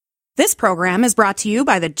This program is brought to you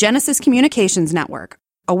by the Genesis Communications Network,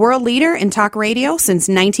 a world leader in talk radio since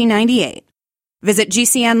 1998. Visit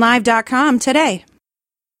GCNlive.com today.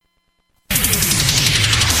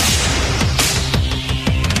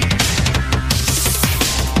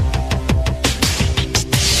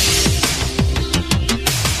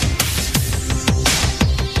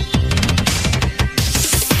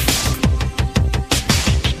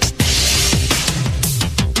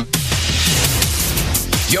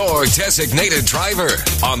 Your designated driver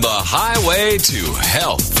on the highway to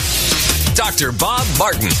health. Dr. Bob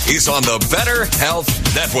Martin is on the Better Health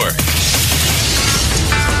Network.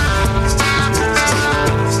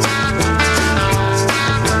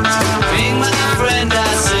 Being my friend,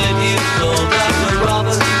 I said you called Dr.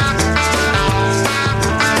 Robert.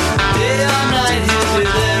 Day or night, he'll be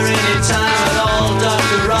there anytime at all.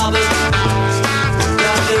 Dr. Robert.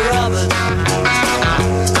 Dr. Robert.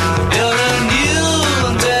 You're a new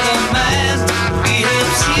and better man. He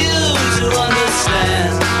helps you to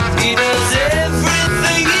understand. He does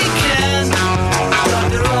everything he can.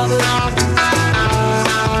 Dr. Robert.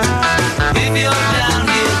 If you're down,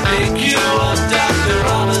 he'll pick you up. Dr.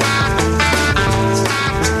 Robert.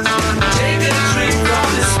 Take a drink from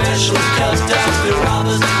this special cup. Dr.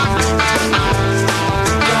 Robert.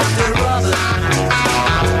 Dr. Robert.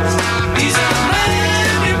 He's a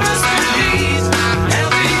man you must believe,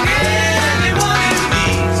 helping anyone in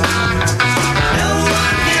need. No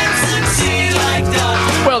one can succeed like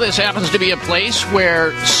Dr. Well, this happens to be a place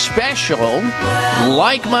where special,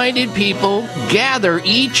 like-minded people gather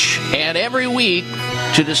each and every week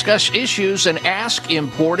to discuss issues and ask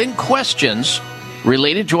important questions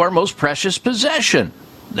related to our most precious possession.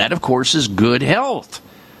 That, of course, is good health.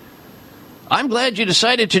 I'm glad you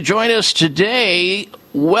decided to join us today.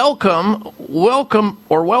 Welcome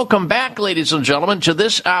back, ladies and gentlemen, to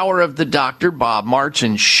this hour of the Dr. Bob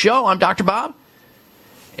Martin Show. I'm Dr. Bob,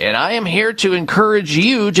 and I am here to encourage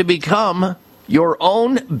you to become your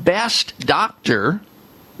own best doctor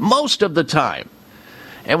most of the time.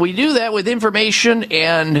 And we do that with information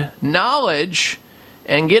and knowledge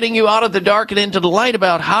and getting you out of the dark and into the light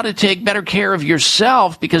about how to take better care of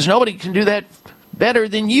yourself, because nobody can do that better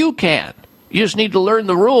than you can. You just need to learn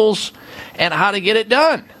the rules and how to get it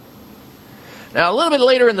done. Now, a little bit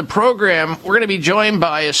later in the program, we're going to be joined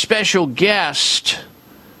by a special guest.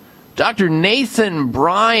 Dr. Nathan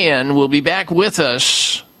Bryan will be back with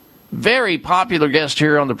us, very popular guest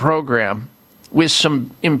here on the program, with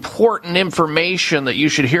some important information that you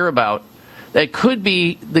should hear about that could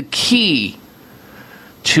be the key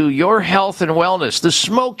to your health and wellness, the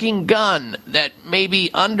smoking gun that may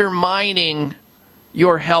be undermining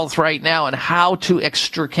your health right now, and how to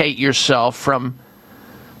extricate yourself from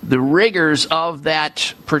the rigors of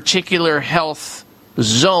that particular health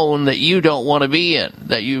zone that you don't want to be in,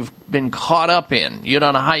 that you've been caught up in. You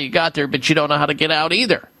don't know how you got there, but you don't know how to get out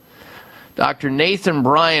either. Dr. Nathan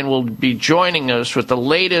Bryan will be joining us with the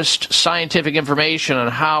latest scientific information on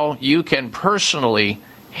how you can personally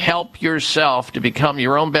help yourself to become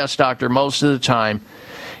your own best doctor most of the time,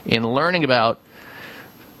 in learning about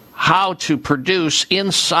how to produce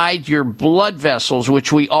inside your blood vessels,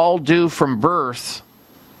 which we all do from birth,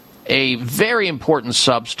 a very important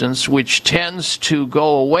substance which tends to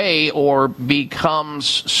go away or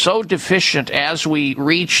becomes so deficient as we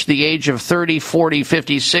reach the age of 30, 40,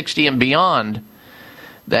 50, 60, and beyond,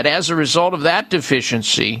 that as a result of that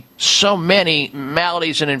deficiency, so many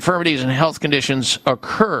maladies and infirmities and health conditions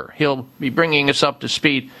occur. He'll be bringing us up to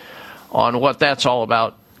speed on what that's all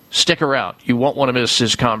about. Stick around. You won't want to miss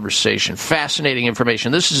his conversation. Fascinating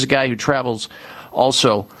information. This is a guy who travels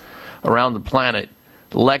also around the planet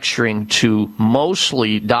lecturing to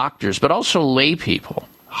mostly doctors, but also lay people.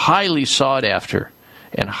 Highly sought after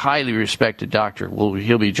and highly respected doctor.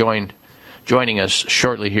 He'll be joining us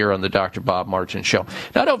shortly here on the Dr. Bob Martin Show.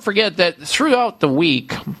 Now, don't forget that throughout the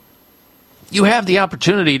week, you have the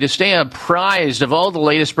opportunity to stay apprised of all the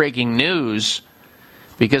latest breaking news,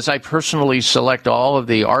 because I personally select all of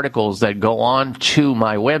the articles that go on to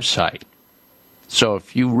my website. So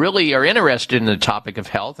if you really are interested in the topic of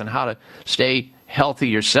health and how to stay healthy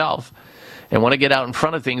yourself and want to get out in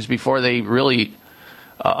front of things before they really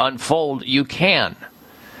unfold, you can.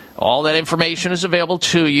 All that information is available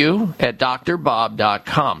to you at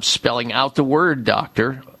drbob.com, spelling out the word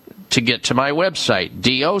doctor to get to my website,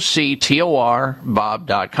 DOCTOR,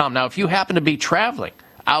 bob.com. Now, if you happen to be traveling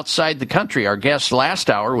outside the country, our guest last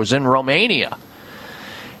hour was in Romania.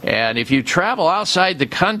 And if you travel outside the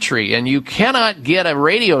country and you cannot get a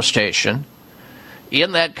radio station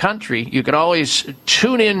in that country, you can always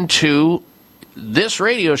tune into this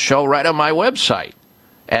radio show right on my website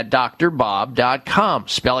at drbob.com,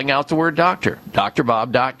 spelling out the word doctor,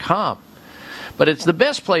 drbob.com. But it's the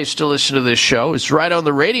best place to listen to this show. It's right on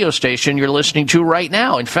the radio station you're listening to right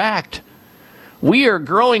now. In fact, we are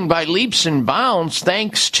growing by leaps and bounds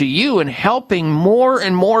thanks to you and helping more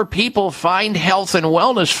and more people find health and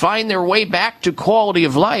wellness, find their way back to quality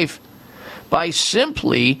of life by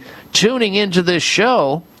simply tuning into this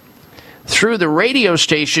show through the radio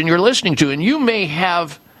station you're listening to. And you may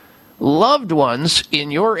have loved ones in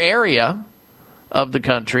your area of the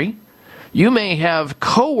country. You may have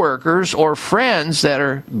coworkers or friends that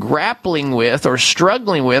are grappling with or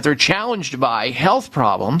struggling with or challenged by health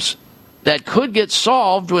problems that could get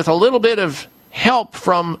solved with a little bit of help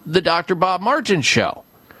from the Dr. Bob Martin Show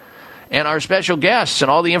and our special guests and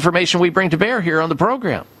all the information we bring to bear here on the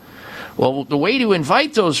program. Well, the way to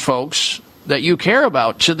invite those folks that you care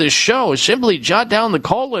about to this show is simply jot down the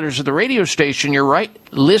call letters of the radio station you're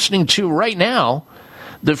listening to right now,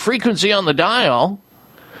 the frequency on the dial,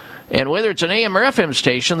 and whether it's an AM or FM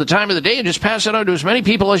station, the time of the day, and just pass it on to as many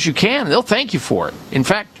people as you can. They'll thank you for it. In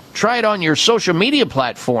fact, try it on your social media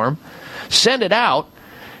platform, send it out,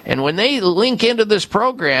 and when they link into this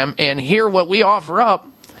program and hear what we offer up,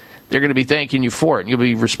 they're going to be thanking you for it. You'll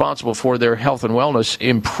be responsible for their health and wellness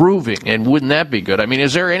improving, and wouldn't that be good? I mean,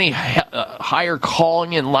 is there any higher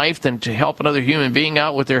calling in life than to help another human being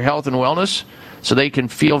out with their health and wellness so they can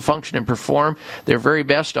feel, function, and perform their very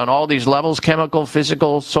best on all these levels, chemical,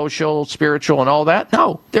 physical, social, spiritual, and all that?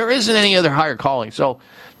 No, there isn't any other higher calling. So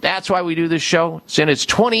that's why we do this show. It's in its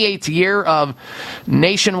 28th year of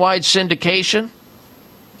nationwide syndication.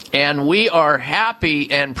 And we are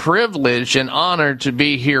happy and privileged and honored to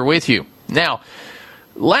be here with you. Now,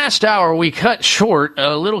 last hour we cut short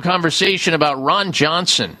a little conversation about Ron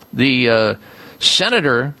Johnson, the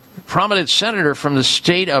prominent senator from the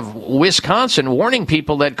state of Wisconsin, warning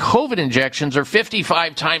people that COVID injections are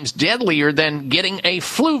 55 times deadlier than getting a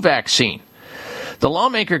flu vaccine. The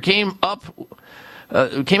lawmaker came up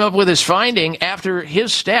with his finding after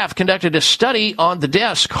his staff conducted a study on the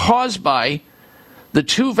deaths caused by the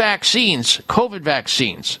two vaccines, COVID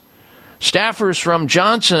vaccines. Staffers from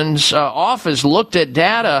Johnson's office looked at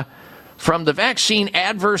data from the Vaccine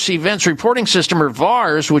Adverse Events Reporting System, or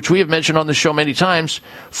VAERS, which we have mentioned on the show many times,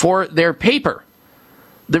 for their paper.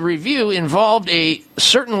 The review involved a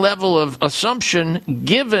certain level of assumption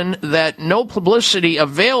given that no publicity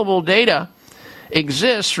available data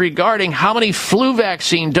exists regarding how many flu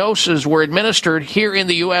vaccine doses were administered here in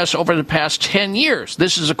the U.S. over the past 10 years.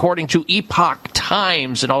 This is according to Epoch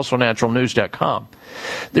Times and also naturalnews.com.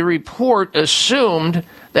 The report assumed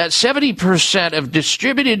that 70% of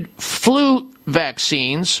distributed flu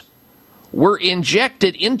vaccines were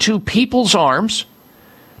injected into people's arms.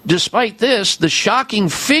 Despite this, the shocking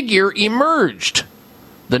figure emerged.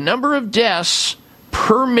 The number of deaths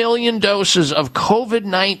per million doses of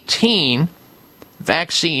COVID-19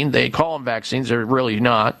 vaccine, they call them vaccines, they're really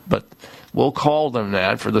not, but we'll call them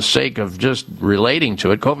that for the sake of just relating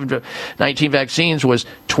to it. COVID-19 vaccines was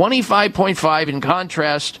 25.5. In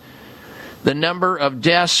contrast, the number of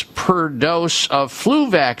deaths per dose of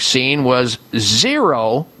flu vaccine was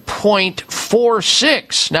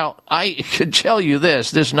 0.46. Now, I could tell you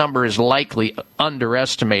this number is likely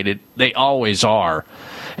underestimated. They always are.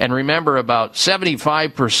 And remember, about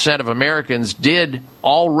 75% of Americans did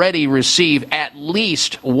already receive at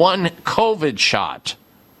least one COVID shot.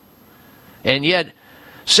 And yet,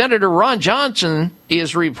 Senator Ron Johnson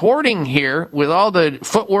is reporting here, with all the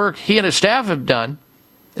footwork he and his staff have done,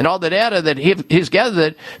 and all the data that he's gathered,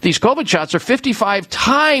 that these COVID shots are 55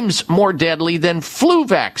 times more deadly than flu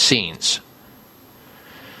vaccines.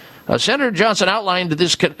 Senator Johnson outlined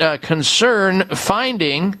this concern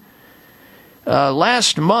finding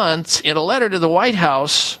last month in a letter to the White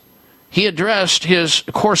House. He addressed his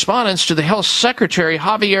correspondence to the Health Secretary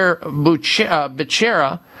Javier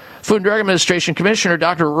Becerra, Food and Drug Administration Commissioner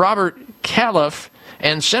Dr. Robert Califf,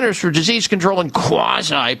 and Centers for Disease Control and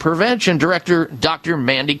Quasi-Prevention Director Dr.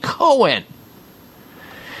 Mandy Cohen.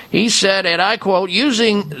 He said, and I quote,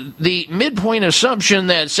 using the midpoint assumption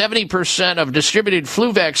that 70% of distributed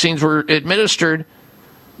flu vaccines were administered,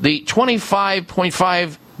 the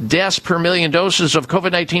 25.5 deaths per million doses of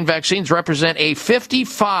COVID-19 vaccines represent a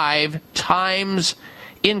 55 times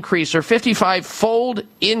increase, or 55-fold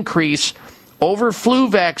increase over flu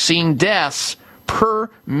vaccine deaths per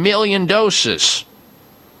million doses,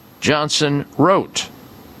 Johnson wrote.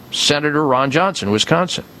 Senator Ron Johnson,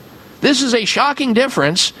 Wisconsin. This is a shocking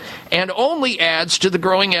difference and only adds to the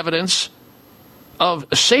growing evidence of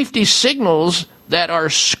safety signals that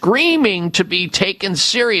are screaming to be taken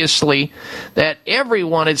seriously, that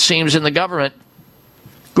everyone, it seems, in the government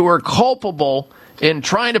who are culpable in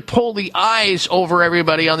trying to pull the eyes over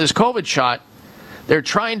everybody on this COVID shot. They're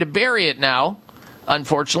trying to bury it now,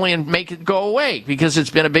 unfortunately, and make it go away because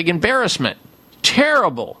it's been a big embarrassment.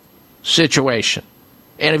 Terrible situation.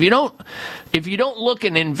 And if you don't look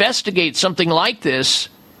and investigate something like this,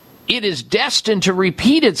 it is destined to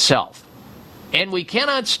repeat itself. And we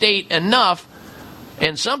cannot state enough,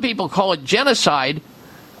 and some people call it genocide,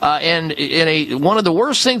 one of the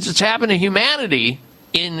worst things that's happened to humanity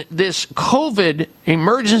in this COVID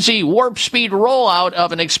emergency warp speed rollout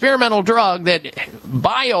of an experimental drug that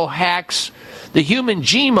biohacks the human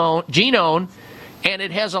genome, and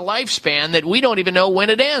it has a lifespan that we don't even know when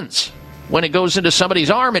it ends. When it goes into somebody's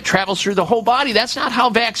arm, it travels through the whole body. That's not how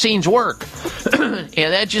vaccines work. And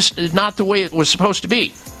that just is not the way it was supposed to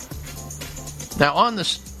be. Now,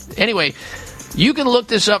 anyway, you can look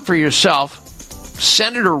this up for yourself.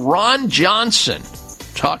 Senator Ron Johnson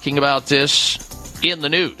talking about this in the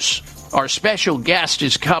news. Our special guest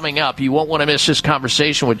is coming up. You won't want to miss this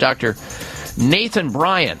conversation with Dr. Nathan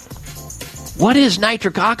Bryan. What is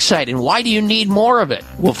nitric oxide and why do you need more of it?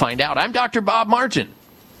 We'll find out. I'm Dr. Bob Martin.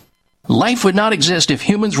 Life would not exist if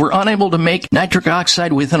humans were unable to make nitric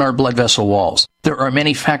oxide within our blood vessel walls. There are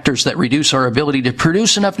many factors that reduce our ability to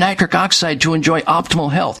produce enough nitric oxide to enjoy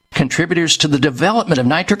optimal health. Contributors to the development of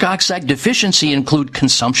nitric oxide deficiency include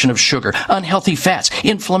consumption of sugar, unhealthy fats,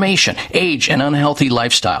 inflammation, age, and unhealthy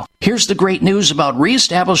lifestyle. Here's the great news about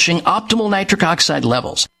reestablishing optimal nitric oxide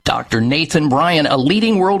levels. Dr. Nathan Bryan, a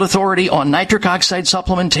leading world authority on nitric oxide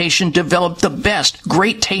supplementation, developed the best,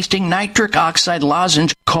 great-tasting nitric oxide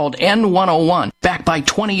lozenge called N101, backed by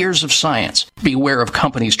 20 years of science. Beware of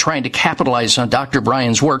companies trying to capitalize on Dr.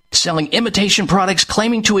 Bryan's work, selling imitation products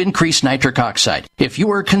claiming to increase nitric oxide. If you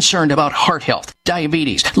are concerned about heart health,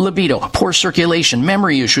 diabetes, libido, poor circulation,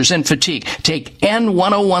 memory issues, and fatigue, take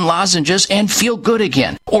N101 lozenges and feel good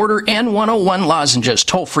again. Order N101 lozenges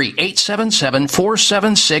toll-free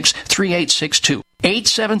 877-476-3862.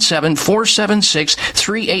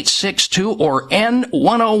 877-476-3862 or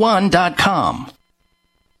N101.com.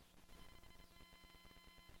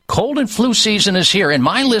 Cold and flu season is here, and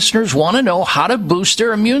my listeners want to know how to boost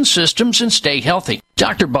their immune systems and stay healthy.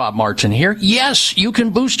 Dr. Bob Martin here. Yes, you can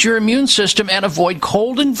boost your immune system and avoid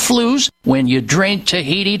cold and flus when you drink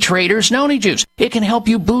Tahiti Traders Noni Juice. It can help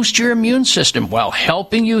you boost your immune system while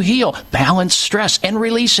helping you heal, balance stress, and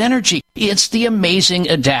release energy. It's the amazing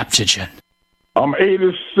adaptogen. I'm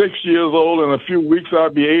 86 years old. In a few weeks, I'll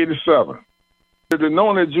be 87. The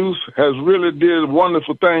Noni Juice has really did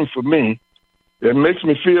wonderful things for me. It makes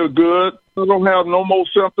me feel good. I don't have no more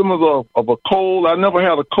symptoms of a cold. I never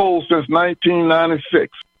had a cold since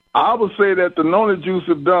 1996. I would say that the Noni Juice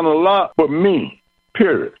has done a lot for me,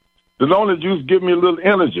 period. The Noni Juice gives me a little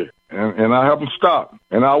energy, and I haven't stopped,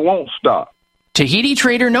 and I won't stop. Tahiti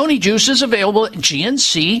Trader Noni Juice is available at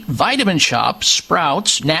GNC, Vitamin Shop,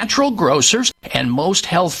 Sprouts, Natural Grocers, and most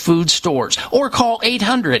health food stores. Or call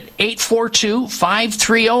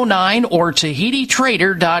 800-842-5309 or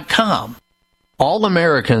TahitiTrader.com. All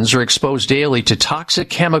Americans are exposed daily to toxic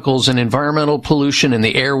chemicals and environmental pollution in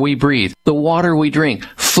the air we breathe, the water we drink,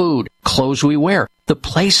 food, clothes we wear, the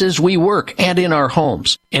places we work, and in our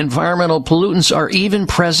homes. Environmental pollutants are even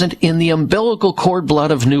present in the umbilical cord blood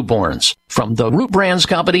of newborns. From the Root Brands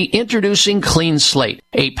Company, introducing Clean Slate,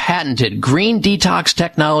 a patented green detox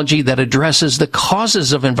technology that addresses the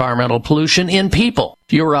causes of environmental pollution in people.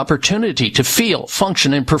 Your opportunity to feel,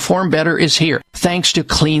 function, and perform better is here, thanks to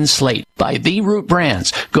Clean Slate by The Root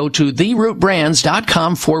Brands. Go to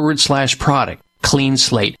therootbrands.com/product. Clean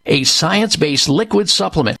Slate, a science-based liquid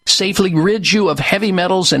supplement, safely rids you of heavy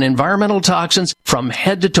metals and environmental toxins from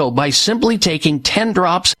head to toe by simply taking 10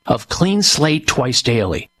 drops of Clean Slate twice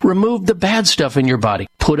daily. Remove the bad stuff in your body,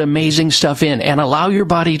 put amazing stuff in, and allow your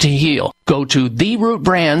body to heal. Go to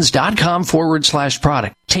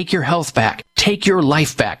therootbrands.com/product. Take your health back. Take your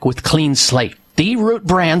life back with Clean Slate.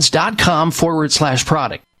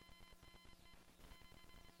 therootbrands.com/product.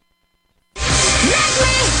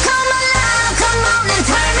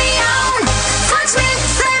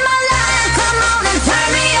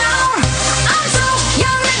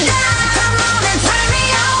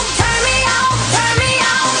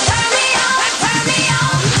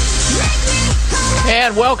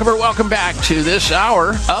 And welcome back to this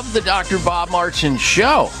hour of the Dr. Bob Martin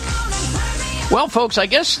Show. Well, folks, I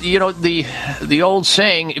guess, the old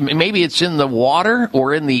saying, maybe it's in the water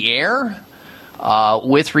or in the air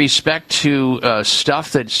with respect to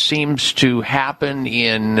stuff that seems to happen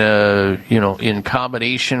in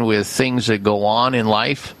combination with things that go on in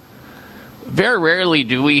life. Very rarely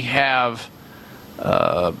do we have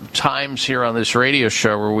times here on this radio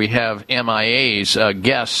show where we have MIAs,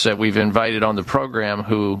 guests that we've invited on the program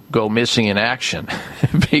who go missing in action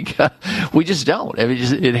because we just don't. I mean,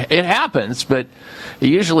 it happens, but it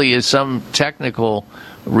usually is some technical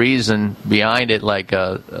reason behind it, like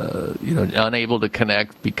unable to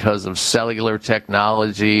connect because of cellular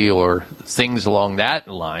technology or things along that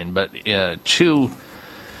line. But two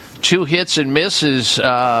hits and misses,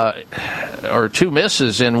 or two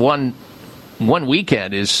misses in one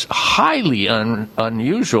weekend is highly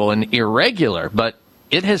unusual and irregular, but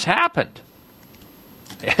it has happened.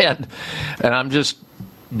 And I'm just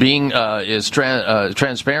being as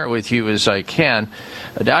transparent with you as I can.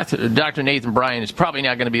 Dr. Nathan Bryan is probably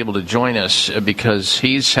not going to be able to join us because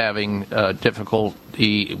he's having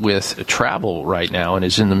difficulty with travel right now and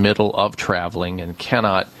is in the middle of traveling and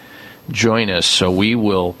cannot join us. So we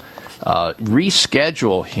will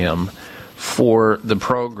reschedule him for the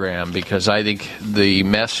program because I think the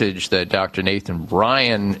message that Dr. Nathan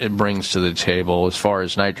Bryan brings to the table as far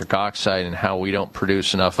as nitric oxide and how we don't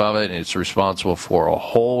produce enough of it and it's responsible for a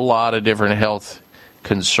whole lot of different health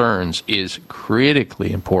concerns is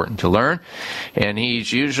critically important to learn. And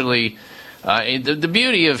he's usually the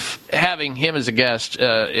beauty of having him as a guest,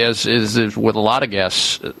 as is with a lot of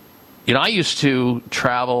guests, I used to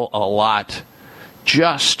travel a lot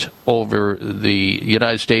just over the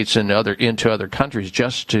United States and into other countries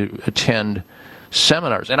just to attend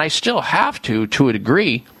seminars. And I still have to a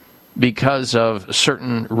degree because of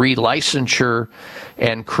certain relicensure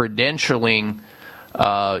and credentialing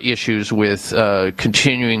issues with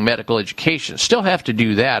continuing medical education. Still have to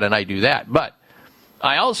do that, and I do that. But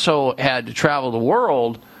I also had to travel the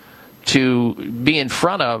world to be in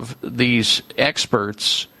front of these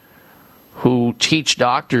experts who teach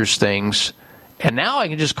doctors things. And now I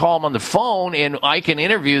can just call them on the phone and I can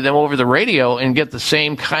interview them over the radio and get the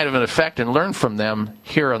same kind of an effect and learn from them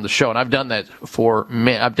here on the show. And I've done that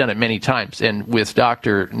I've done it many times. And with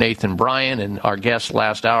Dr. Nathan Bryan and our guest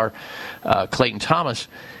last hour, Clayton Thomas,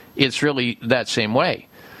 it's really that same way.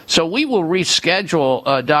 So we will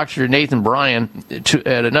reschedule Dr. Nathan Bryan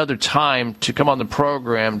at another time to come on the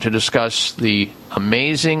program to discuss the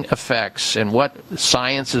amazing effects and what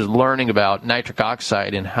science is learning about nitric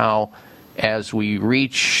oxide and how, as we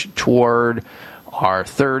reach toward our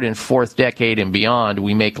third and fourth decade and beyond,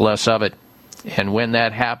 we make less of it. And when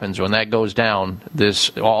that happens, when that goes down, this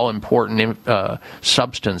all-important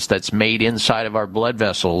substance that's made inside of our blood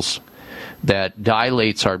vessels that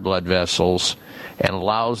dilates our blood vessels and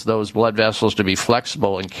allows those blood vessels to be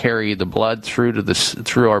flexible and carry the blood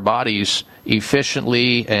through our bodies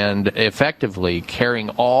efficiently and effectively, carrying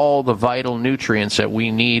all the vital nutrients that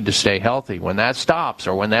we need to stay healthy. When that stops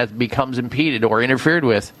or when that becomes impeded or interfered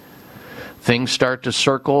with, things start to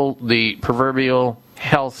circle the proverbial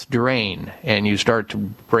health drain, and you start to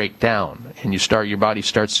break down, and your body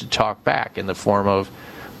starts to talk back in the form of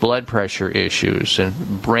blood pressure issues and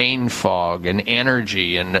brain fog and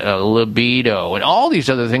energy and libido, and all these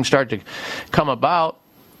other things start to come about.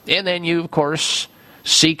 And then you, of course,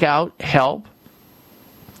 seek out help.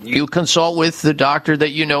 You consult with the doctor that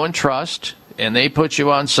you know and trust, and they put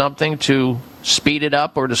you on something to speed it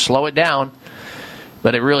up or to slow it down,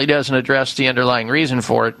 but it really doesn't address the underlying reason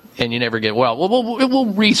for it, and you never get well. We'll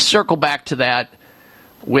recircle back to that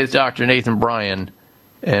with Dr. Nathan Bryan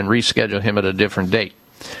and reschedule him at a different date.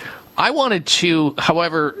 I wanted to,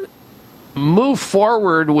 however, move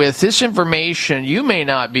forward with this information you may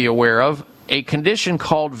not be aware of, a condition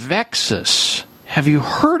called VEXAS. Have you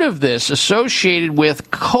heard of this associated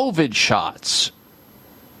with COVID shots?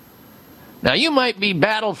 Now, you might be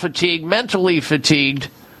battle fatigued, mentally fatigued,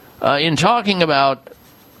 in talking about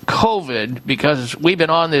COVID, because we've been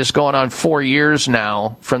on this going on 4 years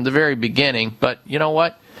now from the very beginning. But you know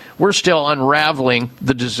what? We're still unraveling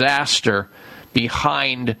the disaster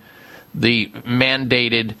behind the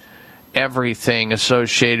mandated everything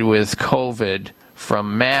associated with COVID,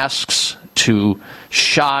 from masks to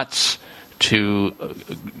shots to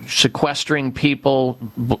sequestering people,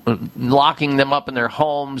 locking them up in their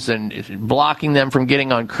homes and blocking them from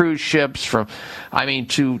getting on cruise ships, to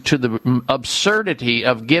the absurdity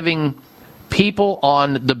of giving people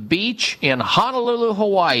on the beach in Honolulu,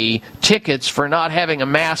 Hawaii, tickets for not having a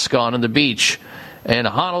mask on the beach in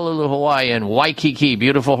Honolulu, Hawaii, and Waikiki,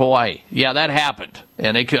 beautiful Hawaii. Yeah, that happened.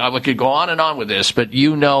 And I could go on and on with this, but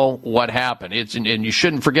you know what happened. And you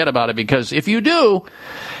shouldn't forget about it, because if you do,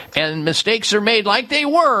 and mistakes are made like they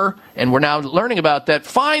were, and we're now learning about that,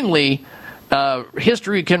 finally,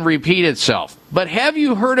 history can repeat itself. But have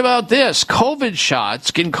you heard about this? COVID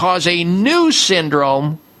shots can cause a new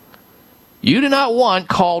syndrome you do not want,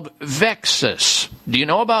 called VEXAS. Do you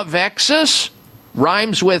know about VEXAS?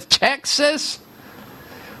 rhymes with Texas.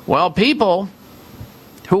 Well, people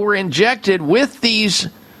who were injected with these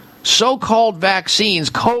so-called vaccines,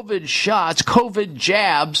 COVID shots, COVID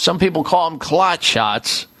jabs, some people call them clot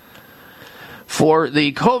shots, for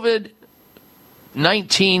the COVID-19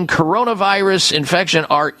 coronavirus infection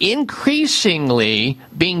are increasingly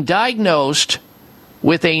being diagnosed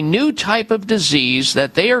with a new type of disease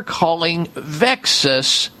that they are calling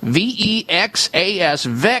VEXAS, V-E-X-A-S,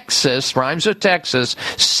 VEXAS, rhymes with Texas,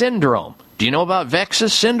 syndrome. Do you know about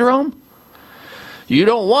VEXAS syndrome? You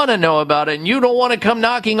don't want to know about it, and you don't want to come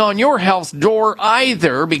knocking on your health door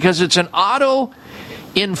either, because it's an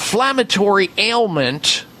auto-inflammatory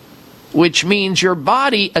ailment, which means your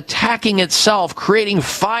body attacking itself, creating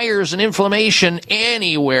fires and inflammation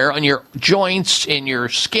anywhere on your joints, in your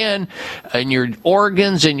skin, in your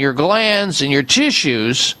organs, in your glands, in your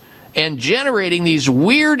tissues, and generating these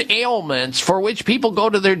weird ailments for which people go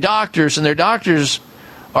to their doctors, and their doctors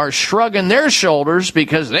are shrugging their shoulders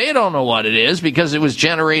because they don't know what it is, because it was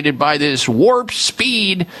generated by this warp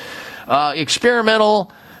speed experimental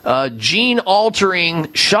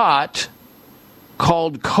gene-altering shot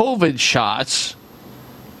called COVID shots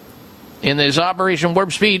in this Operation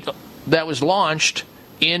Warp Speed that was launched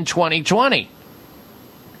in 2020.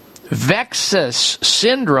 VEXAS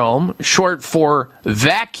syndrome, short for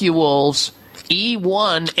vacuoles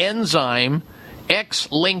E1 enzyme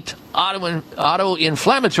X-linked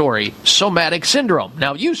auto-inflammatory somatic syndrome.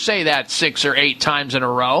 Now, you say that 6 or 8 times in a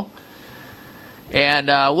row, and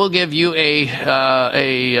we'll give you a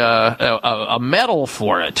medal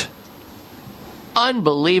for it.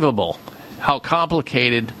 Unbelievable how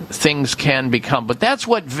complicated things can become. But that's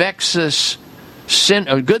what VEXAS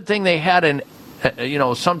syndrome. A good thing they had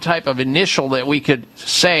some type of initial that we could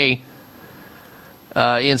say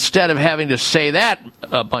instead of having to say that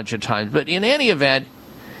a bunch of times. But in any event,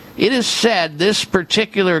 it is said this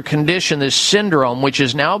particular condition, this syndrome, which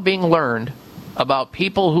is now being learned about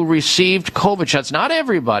people who received COVID shots, not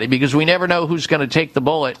everybody, because we never know who's going to take the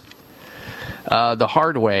bullet the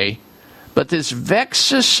hard way, but this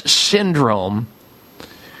VEXAS syndrome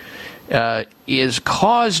is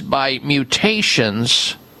caused by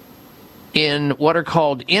mutations in what are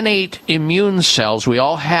called innate immune cells. We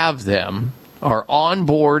all have them. Are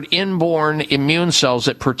onboard, inborn immune cells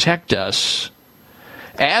that protect us,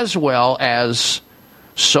 as well as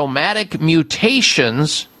somatic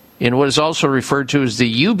mutations in what is also referred to as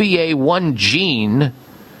the UBA1 gene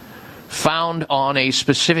found on a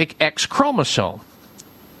specific X chromosome.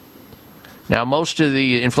 Now, most of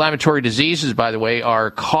the inflammatory diseases, by the way,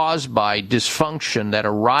 are caused by dysfunction that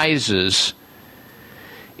arises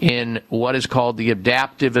in what is called the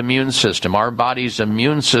adaptive immune system, our body's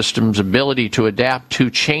immune system's ability to adapt to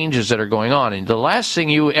changes that are going on. And the last thing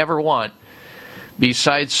you ever want,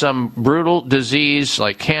 besides some brutal disease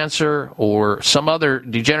like cancer or some other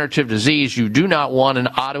degenerative disease, you do not want an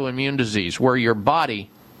autoimmune disease where your body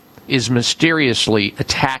is mysteriously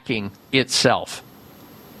attacking itself.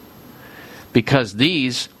 Because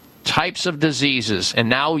these types of diseases, and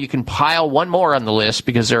now you can pile one more on the list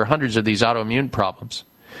because there are hundreds of these autoimmune problems.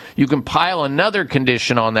 You can pile another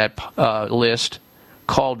condition on that list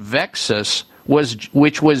called VEXAS,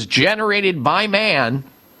 which was generated by man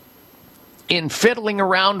in fiddling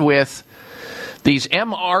around with these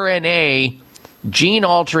mRNA gene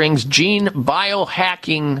alterings, gene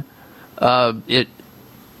biohacking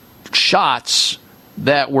shots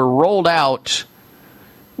that were rolled out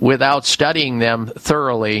without studying them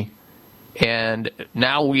thoroughly. And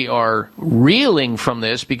now we are reeling from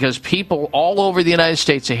this because people all over the United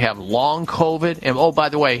States, they have long COVID. And, oh, by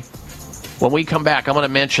the way, when we come back, I'm going to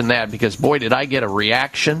mention that because, boy, did I get a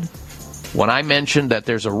reaction when I mentioned that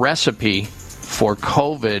there's a recipe for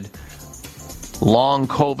COVID, long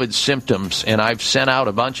COVID symptoms. And I've sent out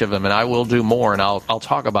a bunch of them, and I will do more. And I'll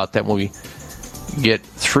talk about that when we get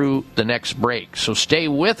through the next break. So stay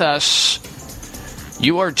with us.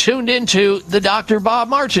 You are tuned into the Dr. Bob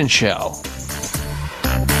Martin Show.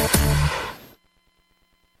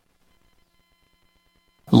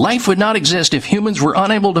 Life would not exist if humans were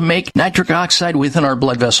unable to make nitric oxide within our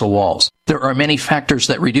blood vessel walls. There are many factors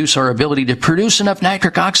that reduce our ability to produce enough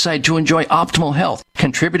nitric oxide to enjoy optimal health.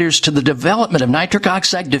 Contributors to the development of nitric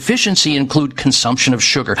oxide deficiency include consumption of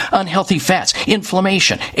sugar, unhealthy fats,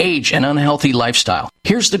 inflammation, age, and unhealthy lifestyle.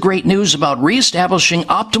 Here's the great news about reestablishing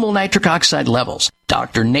optimal nitric oxide levels.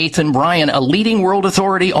 Dr. Nathan Bryan, a leading world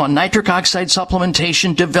authority on nitric oxide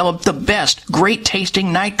supplementation, developed the best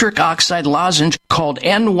great-tasting nitric oxide lozenge called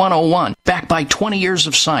N101, backed by 20 years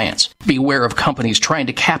of science. Beware of companies trying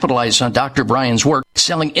to capitalize on Dr. Bryan's work,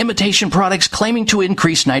 selling imitation products claiming to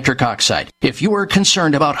increase nitric oxide. If you are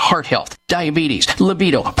concerned about heart health, diabetes,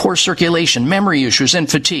 libido, poor circulation, memory issues, and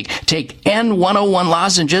fatigue, take N101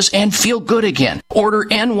 lozenges and feel good again. Order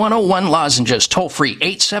N101 lozenges toll-free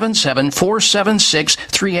 877-476-3862.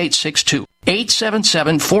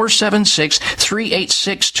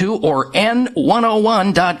 877-476-3862 or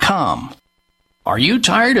N101.com. Are you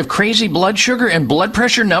tired of crazy blood sugar and blood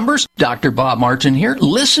pressure numbers? Dr. Bob Martin here.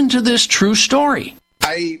 Listen to this true story.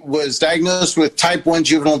 I was diagnosed with type 1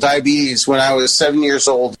 juvenile diabetes when I was 7 years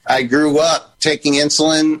old. I grew up taking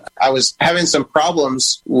insulin. I was having some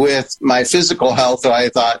problems with my physical health, so I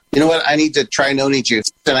thought, you know what, I need to try Noni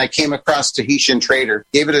Juice. And I came across Tahitian Trader,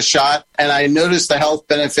 gave it a shot, and I noticed the health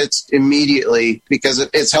benefits immediately because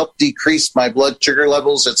it's helped decrease my blood sugar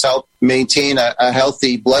levels. It's helped maintain a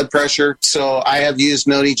healthy blood pressure. So I have used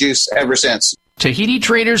Noni Juice ever since. Tahiti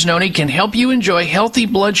Trader's Noni can help you enjoy healthy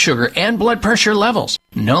blood sugar and blood pressure levels.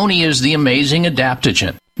 Noni is the amazing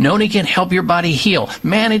adaptogen. Noni can help your body heal,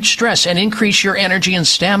 manage stress, and increase your energy and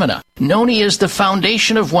stamina. Noni is the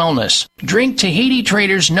foundation of wellness. Drink Tahiti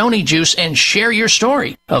Trader's Noni Juice and share your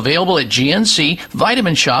story. Available at GNC,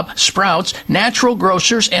 Vitamin Shop, Sprouts, Natural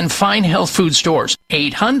Grocers, and fine health food stores.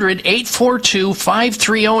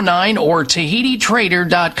 800-842-5309 or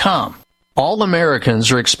TahitiTrader.com. All Americans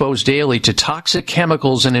are exposed daily to toxic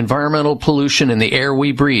chemicals and environmental pollution in the air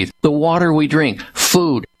we breathe, the water we drink,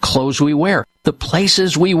 food, clothes we wear, the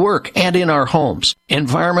places we work, and in our homes.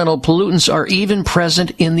 Environmental pollutants are even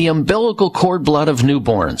present in the umbilical cord blood of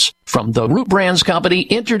newborns. From the Root Brands Company,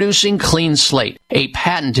 introducing Clean Slate, a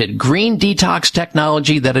patented green detox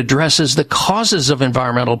technology that addresses the causes of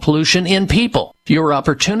environmental pollution in people. Your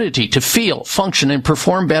opportunity to feel, function, and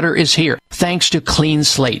perform better is here, thanks to Clean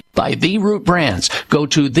Slate by The Root Brands. Go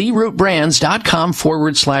to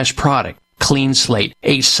therootbrands.com/product. Clean Slate,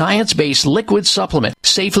 a science-based liquid supplement,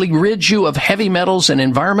 safely rids you of heavy metals and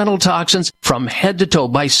environmental toxins from head to toe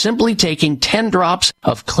by simply taking 10 drops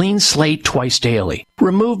of Clean Slate twice daily.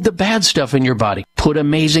 Remove the bad stuff in your body, put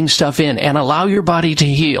amazing stuff in, and allow your body to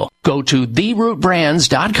heal. Go to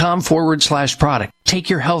therootbrands.com/product. Take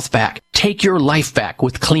your health back. Take your life back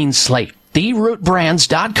with Clean Slate.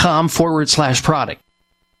 therootbrands.com/product.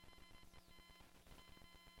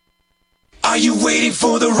 Are you waiting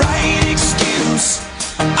for the right excuse?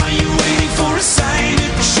 Are you waiting for a sign to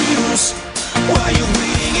choose? While you're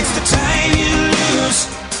waiting, it's the time you lose.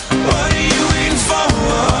 What are you waiting for?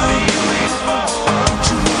 Don't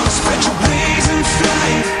you want to spread your wings and fly?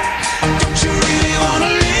 Don't you really want to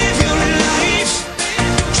live your life?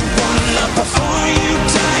 Don't you want to love before you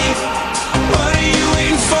die? What are you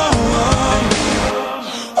waiting for?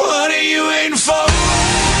 What are you waiting for?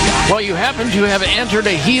 Well, you happen to have entered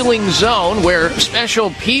a healing zone where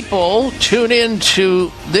special people tune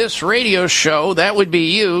into this radio show, that would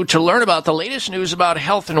be you, to learn about the latest news about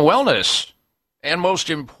health and wellness. And most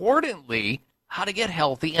importantly, how to get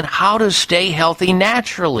healthy and how to stay healthy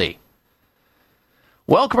naturally.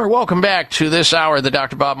 Welcome back to this hour of the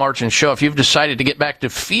Dr. Bob Martin Show. If you've decided to get back to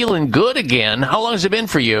feeling good again, how long has it been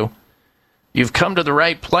for you? You've come to the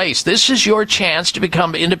right place. This is your chance to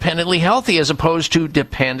become independently healthy as opposed to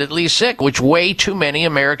dependently sick, which way too many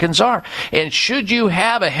Americans are. And should you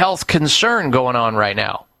have a health concern going on right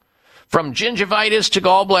now, from gingivitis to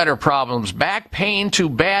gallbladder problems, back pain to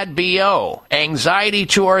bad BO, anxiety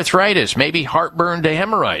to arthritis, maybe heartburn to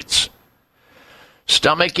hemorrhoids,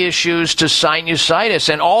 stomach issues to sinusitis,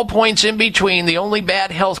 and all points in between, the only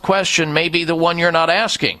bad health question may be the one you're not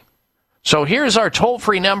asking. So here's our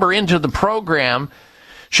toll-free number into the program.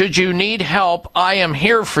 Should you need help, I am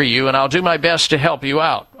here for you, and I'll do my best to help you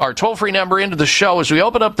out. Our toll-free number into the show is we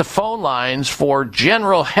open up the phone lines for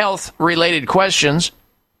general health-related questions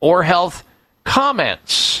or health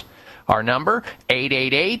comments. Our number,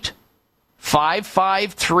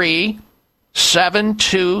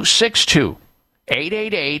 888-553-7262.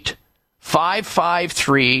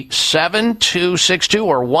 888-553-7262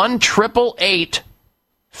 or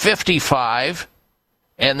 1-888-55,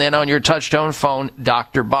 and then on your touchtone phone,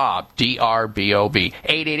 Dr. Bob, D-R-B-O-B,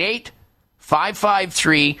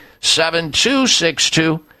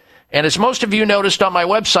 888-553-7262. And as most of you noticed on my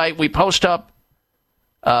website, we post up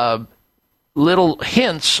little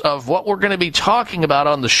hints of what we're going to be talking about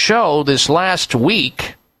on the show this last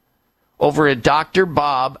week over at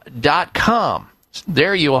drbob.com.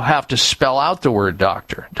 There you will have to spell out the word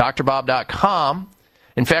doctor, drbob.com.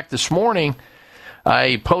 In fact, this morning,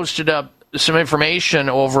 I posted up some information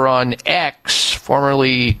over on X,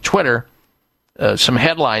 formerly Twitter, some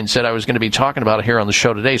headlines that I was going to be talking about here on the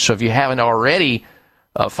show today. So if you haven't already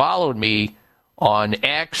followed me on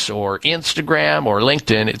X or Instagram or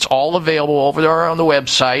LinkedIn, it's all available over there on the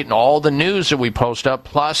website and all the news that we post up.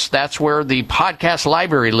 Plus, that's where the podcast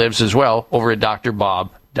library lives as well, over at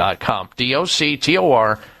drbob.com.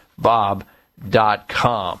 DOCTOR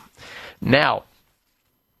Bob.com. Now,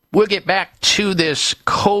 we'll get back to this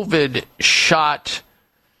COVID shot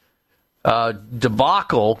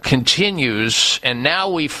debacle continues, and now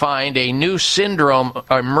we find a new syndrome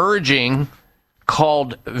emerging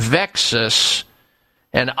called VEXAS,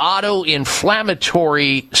 an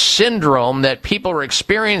autoinflammatory syndrome that people are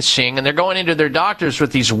experiencing, and they're going into their doctors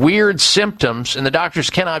with these weird symptoms, and the doctors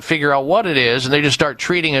cannot figure out what it is, and they just start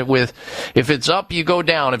treating it with, if it's up, you go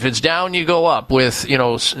down, if it's down, you go up, with,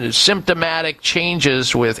 symptomatic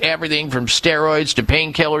changes with everything from steroids to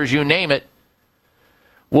painkillers, you name it.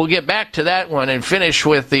 We'll get back to that one and finish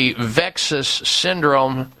with the VEXAS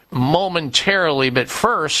syndrome momentarily, but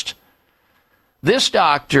first, this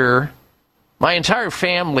doctor, my entire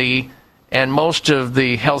family, and most of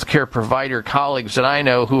the healthcare provider colleagues that I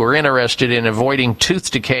know who are interested in avoiding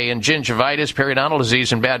tooth decay and gingivitis, periodontal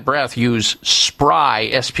disease, and bad breath use Spry,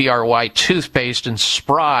 S-P-R-Y, toothpaste and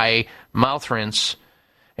Spry mouth rinse,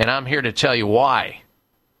 and I'm here to tell you why.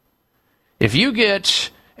 If you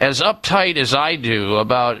get as uptight as I do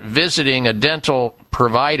about visiting a dental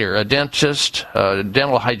provider, a dentist, a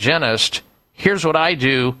dental hygienist, here's what I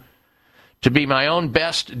do to be my own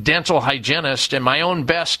best dental hygienist and my own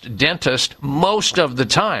best dentist most of the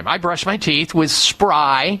time. I brush my teeth with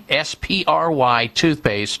Spry, S-P-R-Y,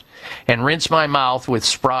 toothpaste, and rinse my mouth with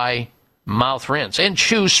Spry mouth rinse, and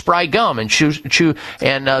chew Spry gum, and chew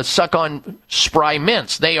and suck on Spry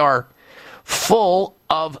mints. They are full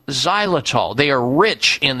of xylitol. They are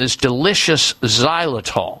rich in this delicious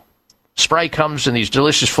xylitol. Spry comes in these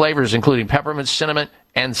delicious flavors, including peppermint, cinnamon,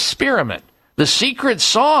 and spearmint. The secret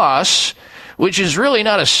sauce, which is really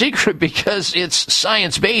not a secret because it's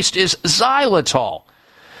science-based, is xylitol.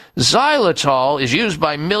 Xylitol is used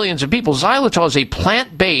by millions of people. Xylitol is a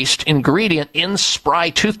plant-based ingredient in Spry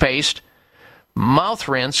toothpaste, mouth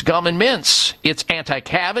rinse, gum, and mints. It's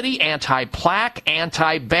anti-cavity, anti-plaque,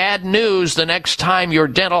 anti-bad news the next time your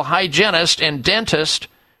dental hygienist and dentist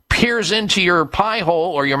peers into your pie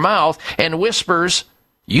hole or your mouth and whispers,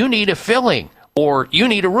 you need a filling, or you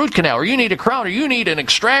need a root canal, or you need a crown, or you need an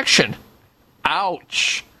extraction.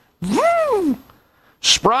 Ouch. Woo!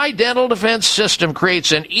 Spry Dental Defense System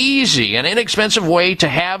creates an easy and inexpensive way to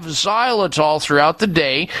have xylitol throughout the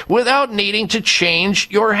day without needing to change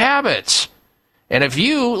your habits. And if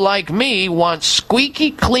you, like me, want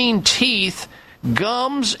squeaky clean teeth,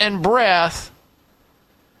 gums, and breath,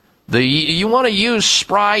 you want to use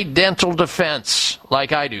Spry Dental Defense,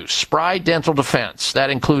 like I do. Spry Dental Defense. That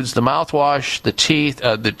includes the mouthwash, the teeth,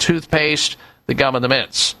 the toothpaste, the gum, and the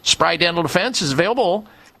mints. Spry Dental Defense is available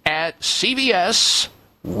at CVS,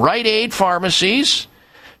 Rite Aid pharmacies,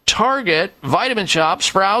 Target, Vitamin Shoppe,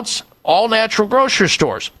 Sprouts, all natural grocery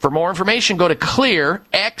stores. For more information, go to clear.com.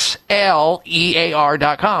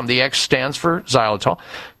 The X stands for xylitol.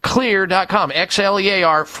 Clear.com.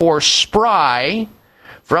 XLEAR for Spry,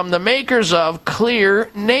 from the makers of Clear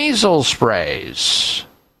nasal sprays.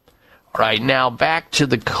 All right, now back to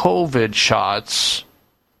the COVID shots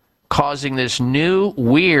causing this new,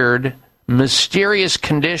 weird, mysterious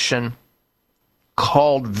condition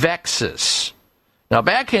called VEXAS. Now,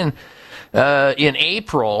 back in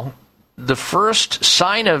April, the first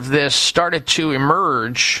sign of this started to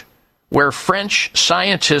emerge, where French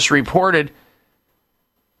scientists reported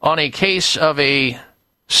on a case of a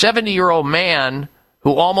 70-year-old man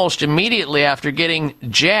who almost immediately after getting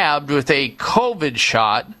jabbed with a COVID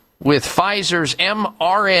shot with Pfizer's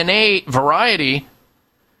mRNA variety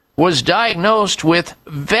was diagnosed with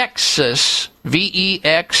VEXAS,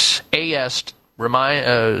 V-E-X-A-S,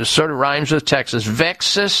 sort of rhymes with Texas,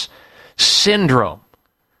 VEXAS syndrome.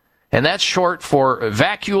 And that's short for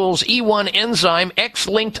vacuoles E1 enzyme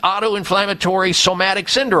X-linked autoinflammatory somatic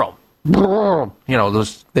syndrome.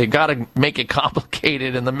 They got to make it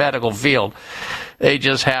complicated in the medical field. They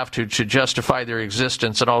just have to justify their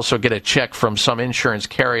existence and also get a check from some insurance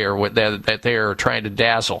carrier that they are trying to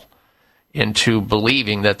dazzle into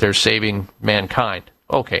believing that they're saving mankind.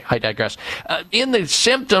 Okay, I digress. In the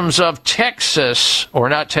symptoms of VEXAS,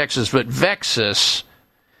 but VEXAS,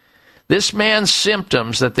 this man's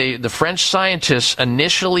symptoms that the French scientists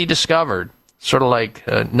initially discovered, sort of like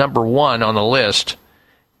number one on the list,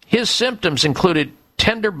 his symptoms included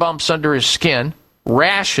tender bumps under his skin,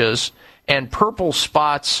 rashes, and purple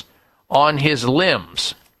spots on his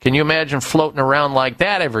limbs. Can you imagine floating around like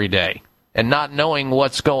that every day and not knowing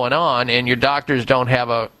what's going on, and your doctors don't have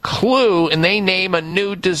a clue, and they name a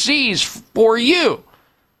new disease for you?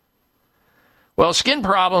 Well, skin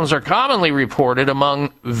problems are commonly reported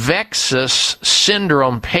among VEXAS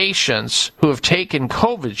syndrome patients who have taken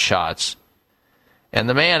COVID shots, and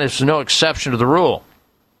the man is no exception to the rule.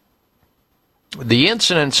 The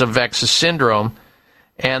incidence of VEXAS syndrome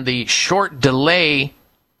and the short delay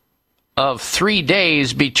of 3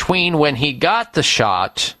 days between when he got the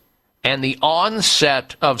shot and the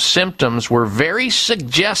onset of symptoms were very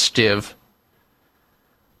suggestive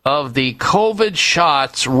of the COVID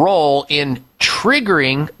shot's role in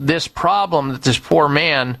triggering this problem that this poor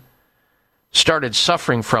man started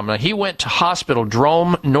suffering from. Now, he went to hospital,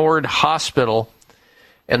 Drome Nord Hospital,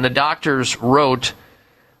 and the doctors wrote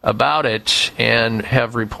about it and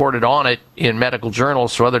have reported on it in medical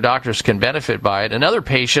journals so other doctors can benefit by it. Another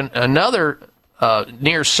patient, another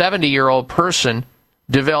near 70-year-old person,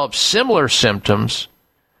 developed similar symptoms,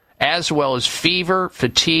 as well as fever,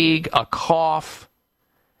 fatigue, a cough,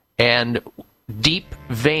 and deep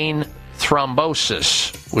vein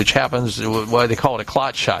thrombosis, which happens, why they call it a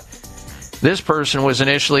clot shot. This person was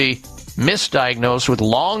initially misdiagnosed with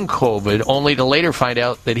long COVID, only to later find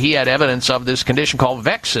out that he had evidence of this condition called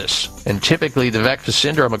VEXAS. And typically the VEXAS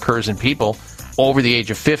syndrome occurs in people over the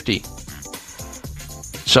age of 50.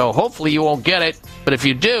 So hopefully you won't get it, but if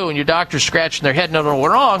you do and your doctor's scratching their head and don't know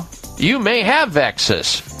what's wrong, you may have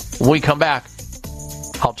VEXAS. When we come back,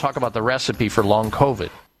 I'll talk about the recipe for long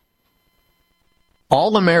COVID.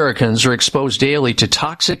 All Americans are exposed daily to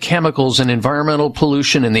toxic chemicals and environmental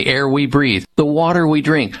pollution in the air we breathe, the water we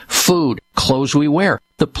drink, food, clothes we wear,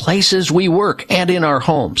 the places we work, and in our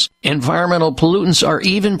homes. Environmental pollutants are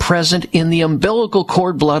even present in the umbilical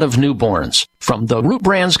cord blood of newborns. From the Root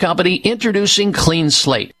Brands Company, introducing Clean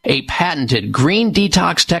Slate, a patented green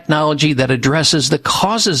detox technology that addresses the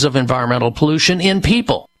causes of environmental pollution in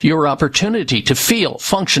people. Your opportunity to feel,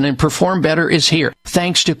 function, and perform better is here,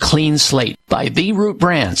 thanks to Clean Slate by The Root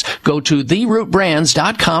Brands. Go to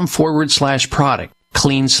therootbrands.com/product.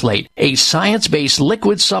 Clean Slate, a science-based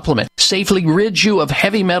liquid supplement, safely rids you of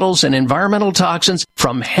heavy metals and environmental toxins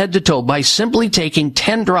from head to toe by simply taking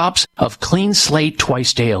 10 drops of Clean Slate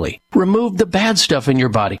twice daily. Remove the bad stuff in your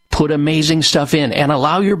body, put amazing stuff in, and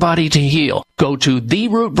allow your body to heal. Go to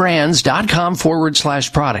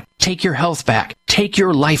therootbrands.com/product. Take your health back. Take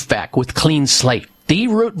your life back with Clean Slate.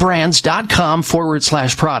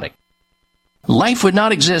 therootbrands.com/product. Life would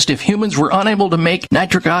not exist if humans were unable to make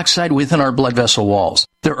nitric oxide within our blood vessel walls.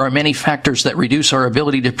 There are many factors that reduce our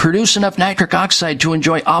ability to produce enough nitric oxide to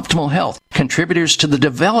enjoy optimal health. Contributors to the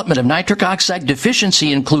development of nitric oxide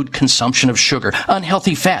deficiency include consumption of sugar,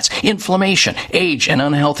 unhealthy fats, inflammation, age, and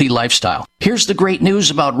unhealthy lifestyle. Here's the great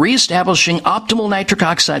news about reestablishing optimal nitric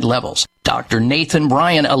oxide levels. Dr. Nathan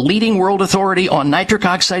Bryan, a leading world authority on nitric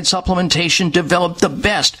oxide supplementation, developed the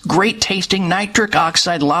best, great-tasting nitric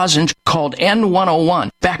oxide lozenge called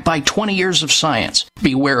N101, backed by 20 years of science.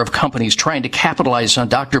 Beware of companies trying to capitalize on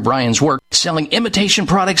Dr. Bryan's work, selling imitation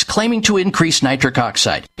products claiming to increase nitric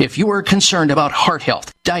oxide. If you are concerned about heart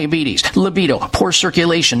health, diabetes, libido, poor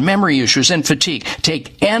circulation, memory issues, and fatigue,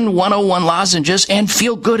 take N101 lozenges and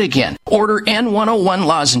feel good again. Order N101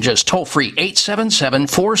 lozenges toll-free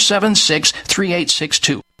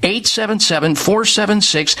 877-476-3862.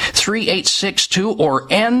 877-476-3862 or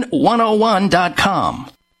N101.com.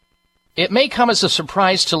 It may come as a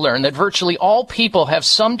surprise to learn that virtually all people have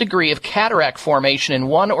some degree of cataract formation in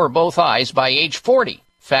one or both eyes by age 40.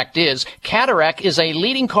 Fact is, cataract is a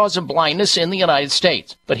leading cause of blindness in the United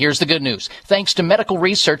States. But here's the good news. Thanks to medical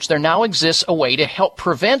research, there now exists a way to help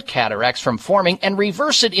prevent cataracts from forming and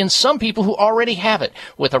reverse it in some people who already have it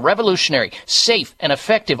with a revolutionary, safe, and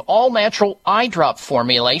effective all-natural eye drop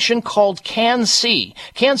formulation called Can-C.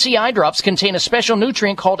 Can-C eye drops contain a special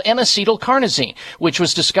nutrient called N-acetylcarnosine, which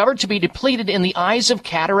was discovered to be depleted in the eyes of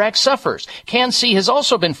cataract sufferers. Can-C has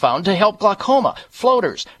also been found to help glaucoma,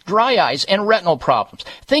 floaters, dry eyes, and retinal problems.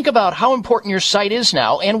 Think about how important your sight is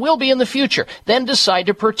now and will be in the future. Then decide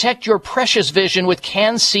to protect your precious vision with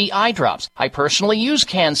Can-C eye drops. I personally use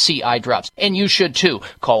Can-C eye drops, and you should too.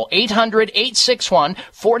 Call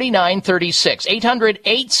 800-861-4936.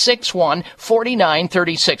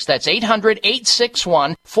 800-861-4936. That's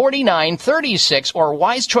 800-861-4936 or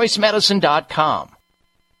wisechoicemedicine.com.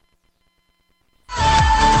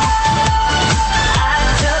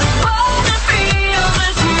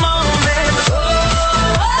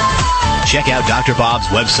 Check out Dr. Bob's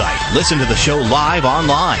website. Listen to the show live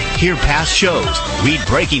online. Hear past shows. Read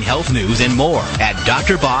breaking health news and more at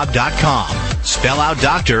drbob.com. Spell out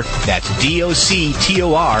doctor, that's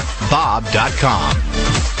DOCTOR, Bob.com.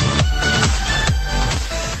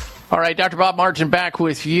 All right, Dr. Bob Martin back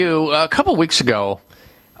with you. A couple weeks ago,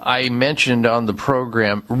 I mentioned on the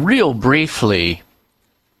program real briefly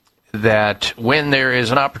that when there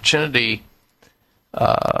is an opportunity,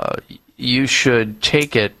 you should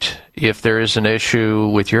take it if there is an issue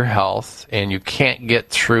with your health and you can't get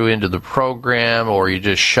through into the program, or you're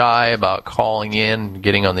just shy about calling in,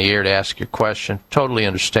 getting on the air to ask your question. Totally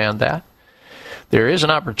understand that. There is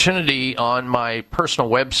an opportunity on my personal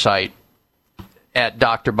website at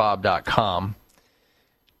drbob.com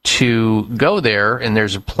to go there, and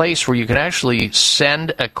there's a place where you can actually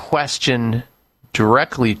send a question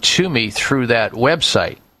directly to me through that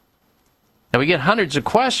website. Now, we get hundreds of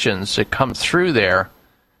questions that come through there,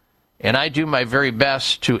 and I do my very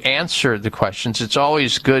best to answer the questions. It's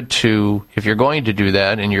always good to, if you're going to do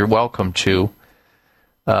that, and you're welcome to,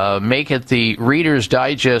 make it the Reader's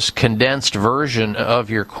Digest condensed version of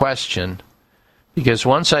your question. Because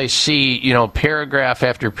once I see, paragraph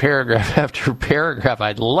after paragraph after paragraph,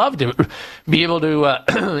 I'd love to be able to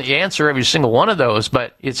answer every single one of those,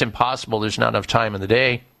 but it's impossible. There's not enough time in the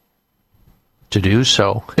day to do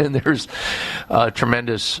so. And there's a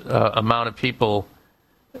tremendous amount of people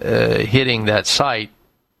hitting that site.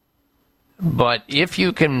 But if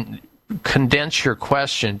you can condense your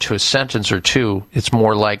question to a sentence or two, it's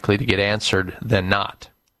more likely to get answered than not.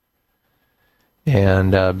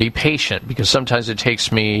 And be patient, because sometimes it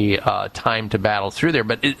takes me time to battle through there.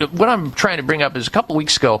 But what I'm trying to bring up is a couple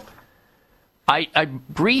weeks ago, I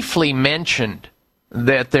briefly mentioned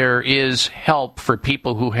that there is help for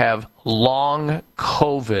people who have long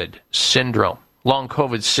COVID syndrome. Long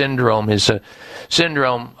COVID syndrome is a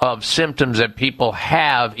syndrome of symptoms that people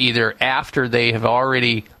have either after they have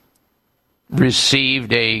already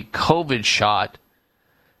received a COVID shot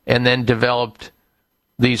and then developed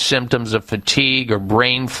these symptoms of fatigue or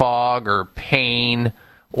brain fog or pain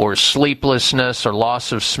or sleeplessness or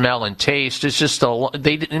loss of smell and taste. It's just,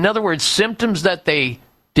 in other words, symptoms that they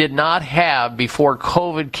did not have before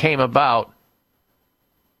COVID came about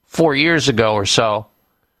 4 years ago or so,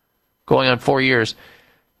 going on 4 years,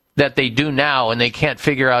 that they do now, and they can't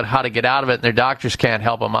figure out how to get out of it, and their doctors can't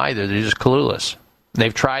help them either. They're just clueless.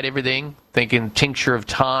 They've tried everything, thinking tincture of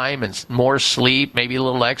time and more sleep, maybe a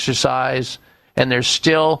little exercise, and they're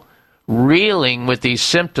still reeling with these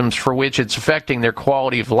symptoms for which it's affecting their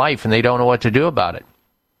quality of life, and they don't know what to do about it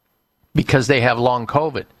because they have long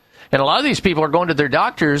COVID. And a lot of these people are going to their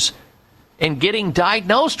doctors and getting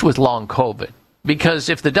diagnosed with long COVID, because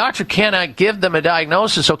if the doctor cannot give them a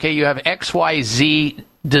diagnosis, okay, you have XYZ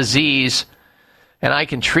disease, and I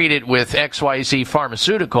can treat it with XYZ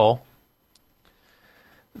pharmaceutical,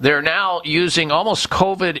 they're now using almost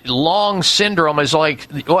COVID long syndrome as like,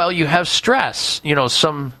 well, you have stress,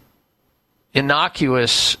 some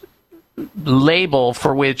innocuous label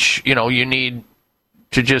for which, you need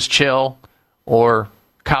to just chill or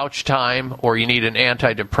couch time, or you need an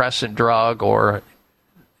antidepressant drug or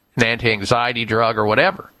an anti-anxiety drug or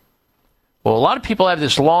whatever. Well, a lot of people have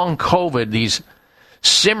this long COVID, these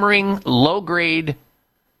simmering low-grade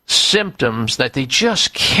symptoms that they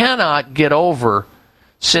just cannot get over,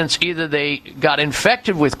 since either they got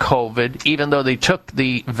infected with COVID, even though they took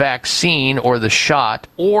the vaccine or the shot,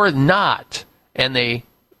 or not, and they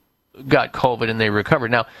got COVID and they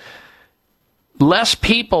recovered. Now, less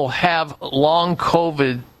people have long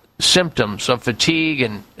COVID symptoms of fatigue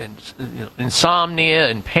and insomnia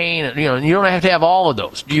and pain. You don't have to have all of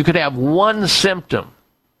those. You could have one symptom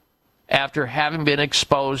after having been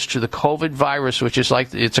exposed to the COVID virus, which is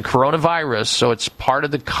it's a coronavirus, so it's part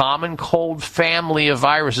of the common cold family of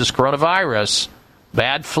viruses, coronavirus,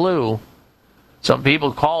 bad flu. Some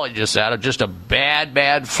people call it just that, just a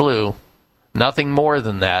bad flu. Nothing more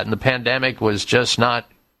than that. And the pandemic was just not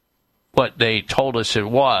what they told us it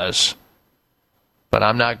was. But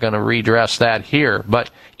I'm not going to redress that here.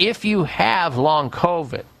 But if you have long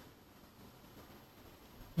COVID,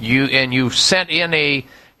 you sent in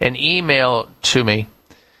an email to me,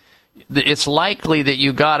 it's likely that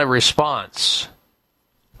you got a response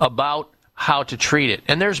about how to treat it.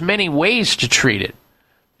 And there's many ways to treat it,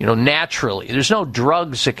 naturally. There's no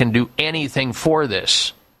drugs that can do anything for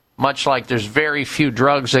this, much like there's very few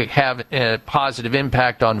drugs that have a positive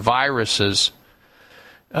impact on viruses.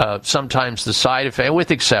 Sometimes the side effect, with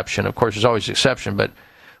exception, of course, there's always exception, but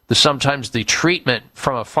sometimes the treatment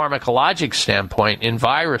from a pharmacologic standpoint in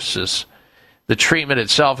viruses, the treatment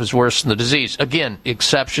itself is worse than the disease. Again,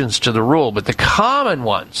 exceptions to the rule, but the common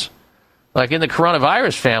ones, like in the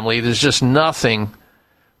coronavirus family, there's just nothing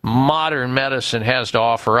modern medicine has to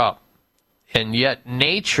offer up. And yet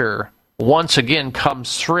nature, once again,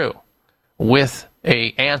 comes through with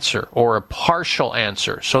an answer or a partial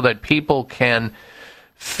answer so that people can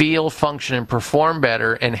feel, function, and perform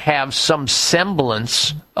better and have some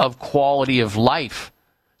semblance of quality of life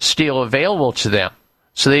still available to them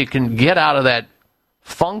so they can get out of that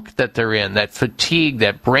funk that they're in, that fatigue,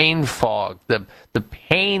 that brain fog, the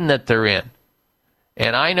pain that they're in.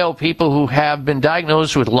 And I know people who have been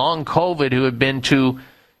diagnosed with long COVID who have been to,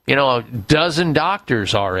 a dozen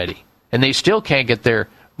doctors already, and they still can't get their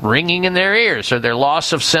ringing in their ears or their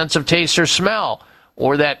loss of sense of taste or smell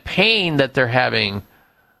or that pain that they're having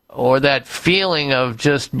or that feeling of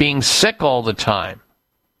just being sick all the time.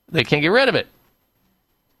 They can't get rid of it.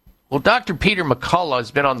 Well, Dr. Peter McCullough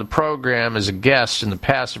has been on the program as a guest in the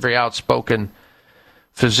past, a very outspoken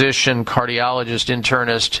physician, cardiologist,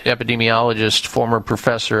 internist, epidemiologist, former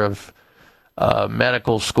professor of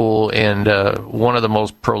medical school, and one of the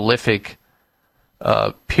most prolific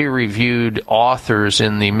peer-reviewed authors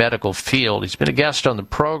in the medical field. He's been a guest on the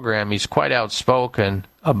program. He's quite outspoken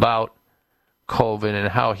about COVID and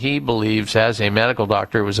how he believes, as a medical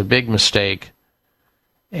doctor, it was a big mistake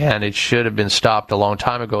and it should have been stopped a long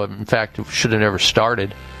time ago. In fact, it should have never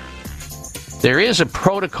started. There is a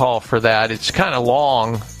protocol for that. It's kind of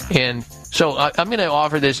long, and so I'm going to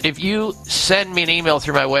offer this. If you send me an email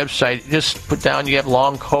through my website, just put down you have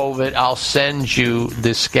long COVID, I'll send you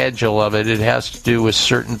the schedule of it. It has to do with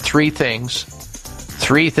certain three things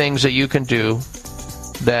that you can do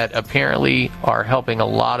that apparently are helping a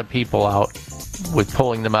lot of people out with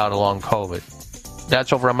pulling them out of long COVID.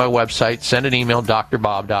 That's over on my website. Send an email,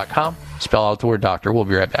 drbob.com. Spell out the word doctor. We'll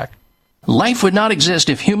be right back. Life would not exist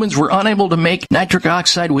if humans were unable to make nitric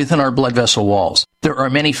oxide within our blood vessel walls. There are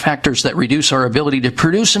many factors that reduce our ability to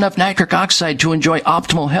produce enough nitric oxide to enjoy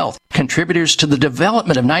optimal health. Contributors to the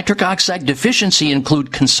development of nitric oxide deficiency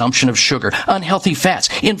include consumption of sugar, unhealthy fats,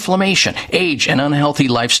 inflammation, age, and unhealthy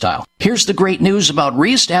lifestyle. Here's the great news about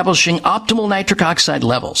reestablishing optimal nitric oxide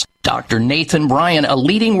levels. Dr. Nathan Bryan, a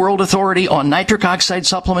leading world authority on nitric oxide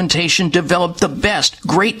supplementation, developed the best,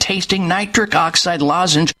 great-tasting nitric oxide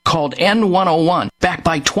lozenge called N101, backed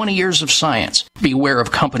by 20 years of science. Beware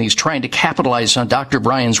of companies trying to capitalize on Dr.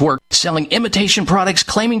 Bryan's work, selling imitation products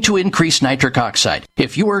claiming to increase nitric oxide.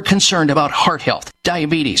 If you are concerned about heart health,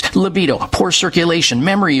 diabetes, libido, poor circulation,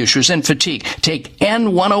 memory issues, and fatigue, take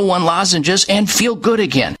N101 lozenges and feel good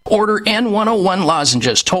again. Order N101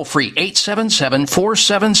 lozenges toll-free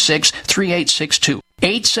 877-476-3862.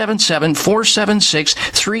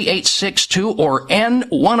 877-476-3862 or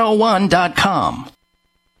N101.com.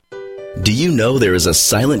 Do you know there is a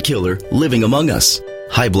silent killer living among us?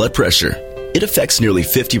 High blood pressure. It affects nearly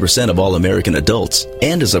 50% of all American adults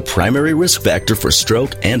and is a primary risk factor for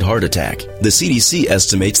stroke and heart attack. The CDC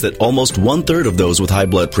estimates that almost 1/3 of those with high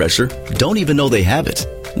blood pressure don't even know they have it.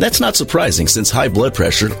 That's not surprising since high blood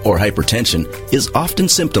pressure, or hypertension, is often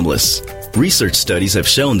symptomless. Research studies have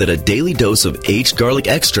shown that a daily dose of aged garlic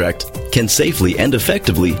extract can safely and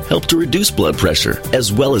effectively help to reduce blood pressure,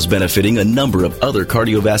 as well as benefiting a number of other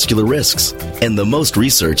cardiovascular risks. And the most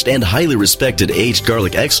researched and highly respected aged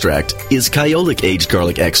garlic extract is Kyolic Aged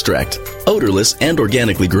Garlic Extract. Odorless and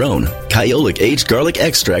organically grown, Kyolic Aged Garlic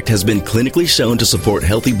Extract has been clinically shown to support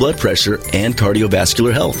healthy blood pressure and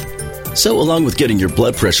cardiovascular health. So along with getting your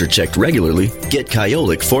blood pressure checked regularly, get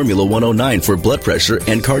Kyolic Formula 109 for blood pressure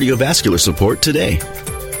and cardiovascular support today.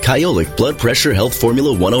 Kyolic Blood Pressure Health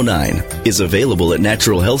Formula 109 is available at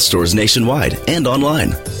natural health stores nationwide and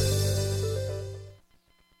online.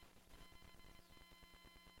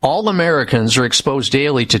 All Americans are exposed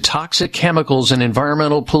daily to toxic chemicals and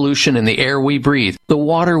environmental pollution in the air we breathe, the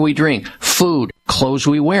water we drink, food, clothes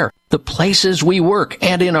we wear, the places we work,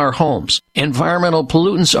 and in our homes. Environmental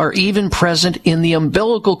pollutants are even present in the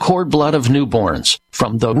umbilical cord blood of newborns.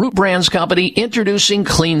 From the Root Brands Company, introducing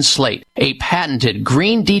Clean Slate, a patented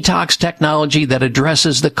green detox technology that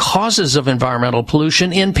addresses the causes of environmental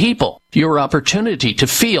pollution in people. Your opportunity to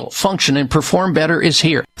feel, function, and perform better is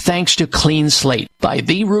here, thanks to Clean Slate by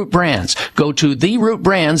The Root Brands. Go to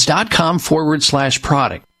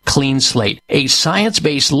therootbrands.com/product. Clean Slate, a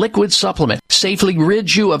science-based liquid supplement, safely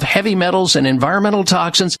rids you of heavy metals and environmental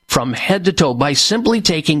toxins from head to toe by simply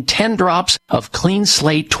taking 10 drops of Clean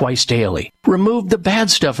Slate twice daily. Remove the bad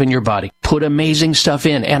stuff in your body, put amazing stuff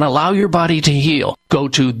in, and allow your body to heal. Go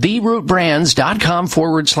to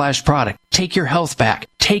therootbrands.com/product. Take your health back.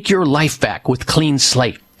 Take your life back with Clean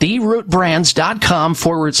Slate.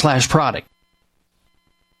 therootbrands.com/product.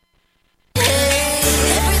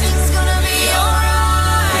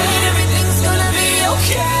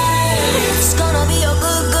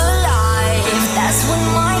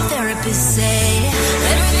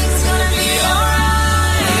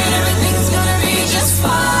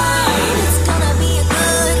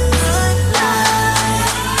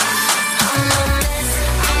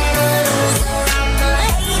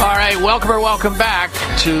 welcome back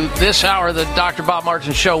to this hour of the Dr. Bob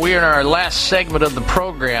Martin Show. We are in our last segment of the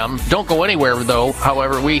program. Don't go anywhere, though.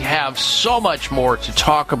 However, we have so much more to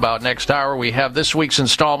talk about next hour. We have this week's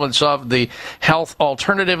installments of the Health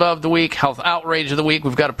Alternative of the Week, Health Outrage of the Week.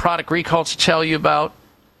 We've got a product recall to tell you about.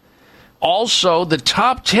 Also, the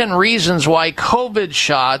top 10 reasons why COVID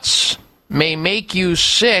shots may make you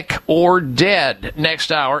sick or dead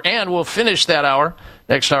next hour. And we'll finish that hour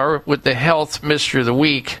next hour with the Health Mystery of the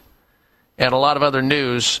Week and a lot of other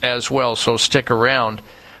news as well, so stick around.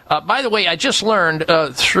 By the way, I just learned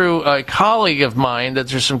through a colleague of mine that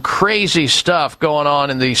there's some crazy stuff going on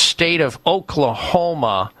in the state of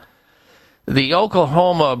Oklahoma. The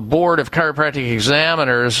Oklahoma Board of Chiropractic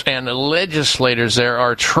Examiners and legislators there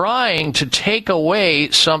are trying to take away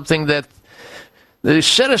something that the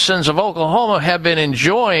citizens of Oklahoma have been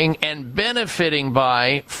enjoying and benefiting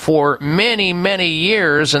by for many, many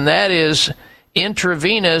years, and that is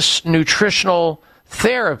intravenous nutritional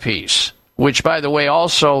therapies, which, by the way,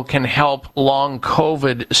 also can help long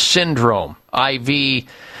COVID syndrome, IV,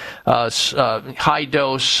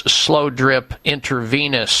 high-dose, slow-drip,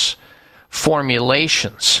 intravenous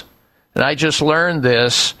formulations. And I just learned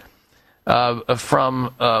this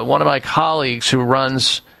from one of my colleagues who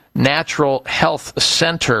runs Natural Health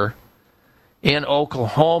Center in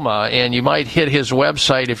Oklahoma, and you might hit his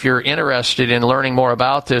website if you're interested in learning more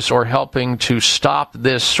about this or helping to stop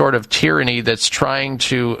this sort of tyranny that's trying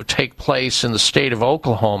to take place in the state of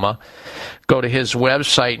Oklahoma. Go to his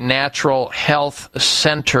website, Natural Health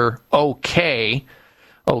Center OK.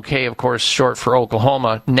 OK, of course, short for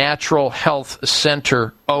Oklahoma.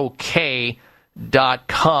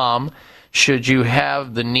 naturalhealthcenterok.com. Should you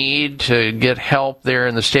have the need to get help there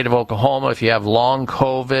in the state of Oklahoma, if you have long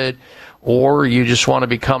COVID, or you just want to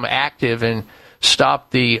become active and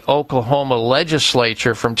stop the Oklahoma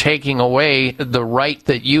legislature from taking away the right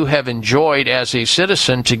that you have enjoyed as a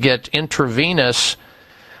citizen to get intravenous,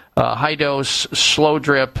 high-dose,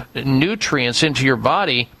 slow-drip nutrients into your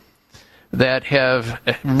body that have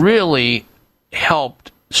really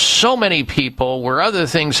helped so many people where other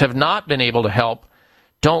things have not been able to help.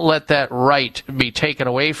 Don't let that right be taken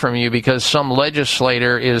away from you because some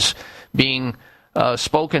legislator is being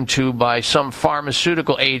spoken to by some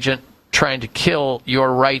pharmaceutical agent trying to kill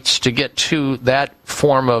your rights to get to that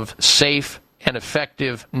form of safe and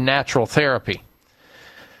effective natural therapy.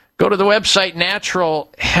 Go to the website Natural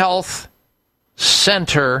Health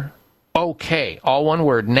Center OK, all one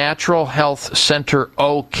word,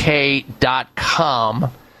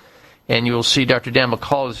 naturalhealthcenterok.com, and you will see Dr. Dan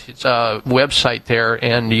McCullough's website there,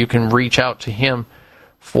 and you can reach out to him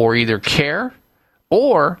for either care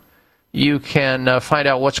or you can find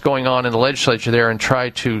out what's going on in the legislature there and try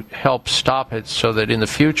to help stop it so that in the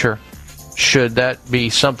future, should that be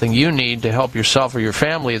something you need to help yourself or your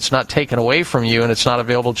family, it's not taken away from you and it's not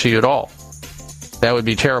available to you at all. That would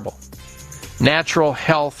be terrible.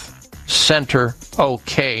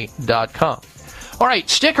 naturalhealthcenterok.com. All right,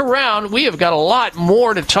 stick around. We have got a lot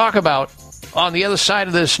more to talk about on the other side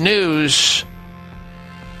of this news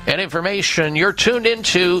and information. You're tuned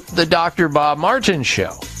into the Dr. Bob Martin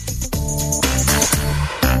Show.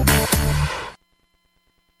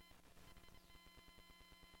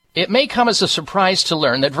 It may come as a surprise to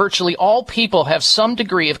learn that virtually all people have some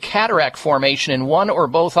degree of cataract formation in one or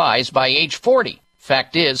both eyes by age 40.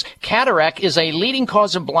 Fact is, cataract is a leading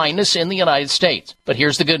cause of blindness in the United States. But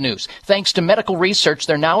here's the good news. Thanks to medical research,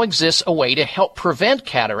 there now exists a way to help prevent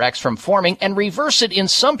cataracts from forming and reverse it in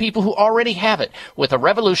some people who already have it with a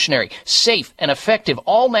revolutionary, safe, and effective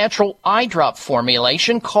all-natural eye drop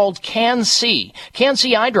formulation called Can-C.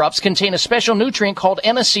 Can-C eye drops contain a special nutrient called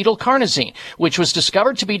N-acetylcarnosine, which was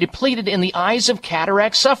discovered to be depleted in the eyes of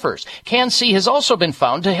cataract sufferers. Can-C has also been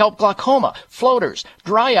found to help glaucoma, floaters,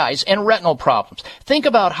 dry eyes, and retinal problems. Think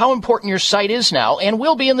about how important your sight is now and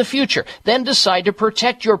will be in the future. Then decide to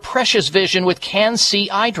protect your precious vision with Can-C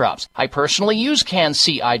eye drops. I personally use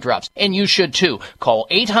Can-C eye drops, and you should too. Call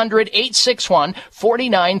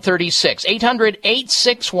 800-861-4936.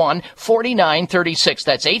 800-861-4936.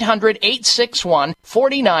 That's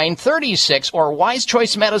 800-861-4936 or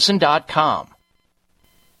wisechoicemedicine.com.